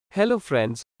Hello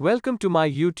friends, welcome to my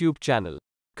YouTube channel,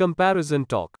 Comparison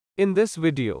Talk. In this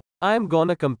video, I am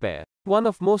gonna compare one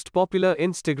of most popular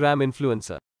Instagram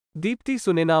influencer, Deepthi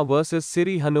Sunaina versus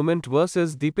Siri Hanumanth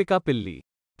versus Deepika Pilli.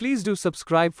 Please do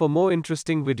subscribe for more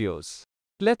interesting videos.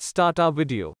 Let's start our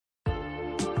video.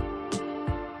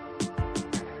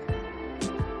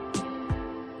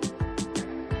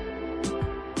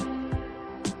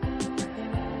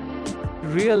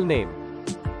 Real name: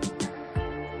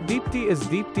 Deepthi is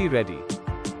Deepthi Reddy.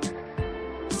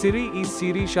 Siri is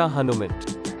Siri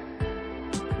Hanumanth.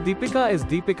 Deepika is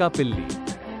Deepika Pilli.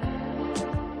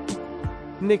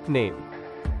 Nickname: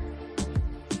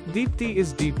 Deepthi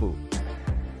is Deepu.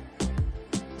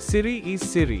 Siri is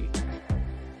Siri.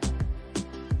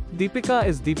 Deepika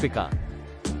is Deepika.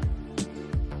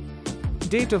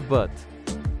 Date of birth: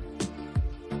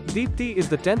 Deepthi is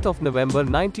the 10th of November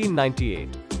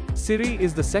 1998. Siri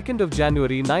is the 2nd of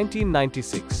January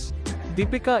 1996.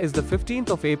 Deepika is the 15th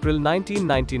of April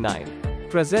 1999.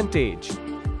 Present age: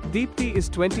 Deepthi is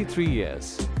 23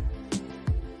 years.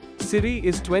 Siri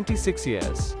is 26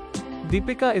 years.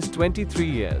 Deepika is 23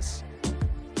 years.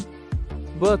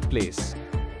 Birthplace: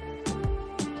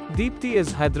 Deepthi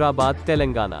is Hyderabad,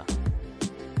 Telangana.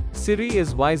 Siri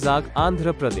is Vizag,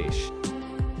 Andhra Pradesh.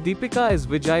 Deepika is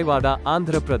Vijayawada,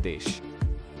 Andhra Pradesh.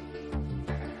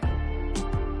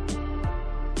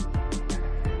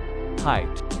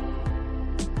 Height: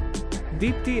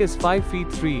 Deepthi is 5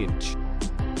 feet 3 inch.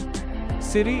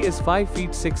 Siri is 5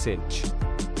 feet 6 inch.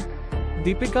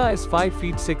 Deepika is 5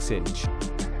 feet 6 inch.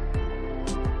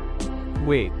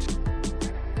 Weight: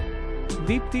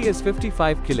 Deepthi is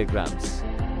 55 kilograms.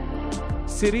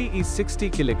 Siri is 60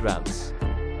 kilograms.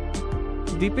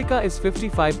 Deepika is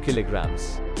 55 kilograms.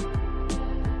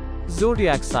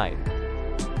 Zodiac sign: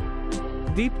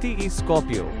 Deepthi is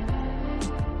Scorpio.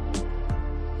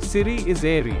 Siri is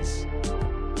Aries.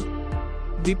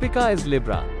 Deepika is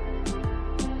Libra.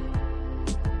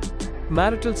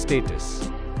 Marital status: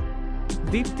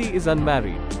 Deepthi is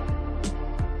unmarried.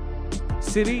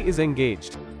 Siri is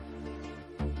engaged.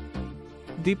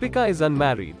 Deepika is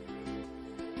unmarried.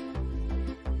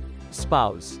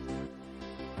 Spouse: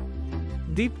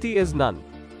 Deepthi is none.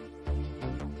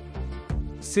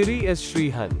 Siri is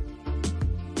Shrihan.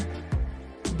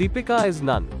 Deepika is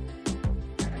none.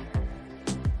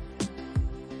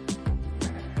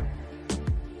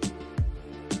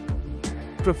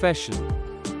 Profession: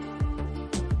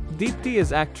 Deepthi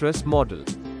is actress model.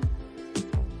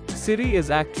 Siri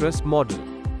is actress model.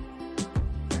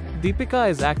 Deepika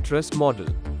is actress model.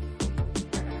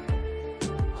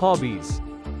 Hobbies: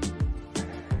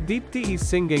 Deepthi is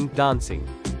singing, dancing.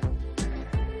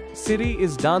 Siri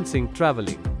is dancing,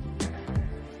 traveling.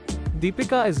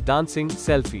 Deepika is dancing,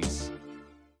 selfies.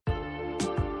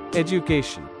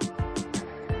 Education: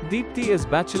 Deepthi is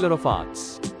Bachelor of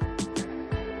Arts.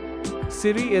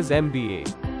 Siri is MBA.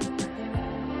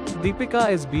 Deepika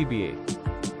is BBA.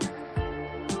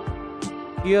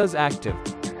 Years active: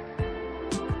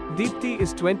 Deepthi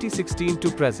is 2016 to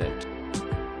present.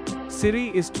 Siri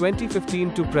is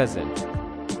 2015 to present.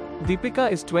 Deepika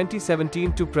is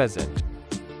 2017 to present.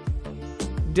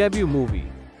 Debut movie: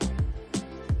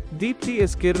 Deepthi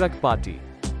is Kirrak Party.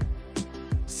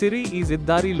 Siri is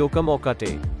Iddari Lokam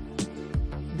Okate.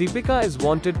 Deepika is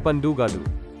Wanted Pandugadu.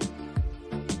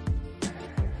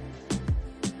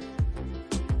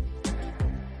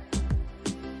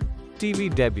 TV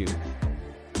debut: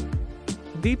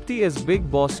 Deepthi is Big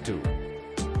Boss 2.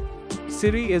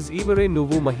 Siri is Ivare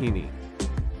Nuvu Mahini.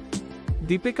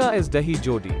 Deepika is Dahi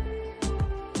Jodi.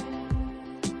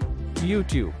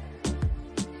 YouTube: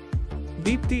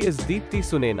 Deepthi is Deepthi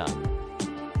Sunaina.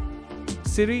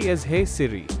 Siri is Hey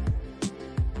Siri.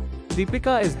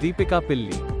 Deepika is Deepika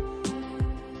Pilli.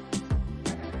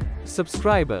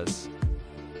 Subscribers: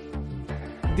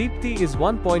 Deepthi is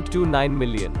 1.29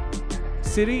 million.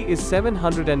 Siri is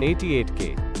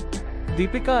 788k.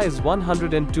 Deepika is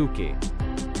 102k.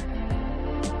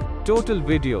 Total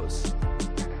videos: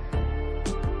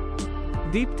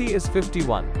 Deepthi is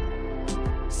 51.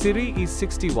 Siri is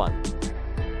 61.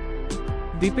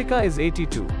 Deepika is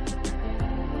 82.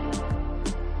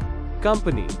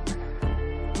 Company: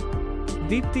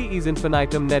 Deepthi is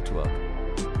Infinitum Network.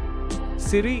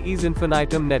 Siri is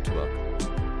Infinitum Network.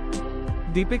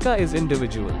 Deepika is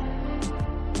individual.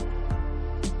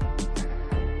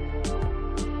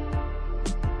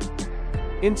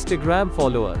 Instagram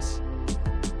followers: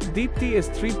 Deepthi is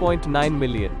 3.9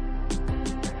 million.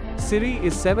 Siri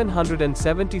is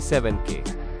 777k.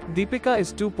 Deepika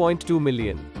is 2.2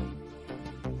 million.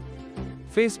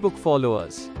 Facebook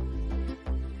followers: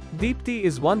 Deepthi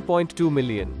is 1.2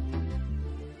 million.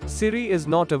 Siri is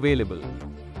not available.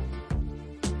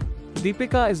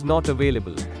 Deepika is not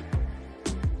available.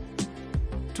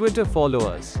 Twitter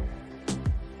followers.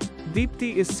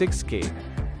 Deepthi is 6K.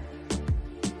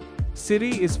 Siri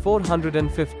is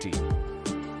 450.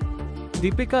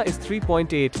 Deepika is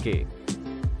 3.8K.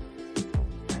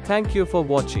 Thank you for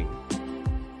watching.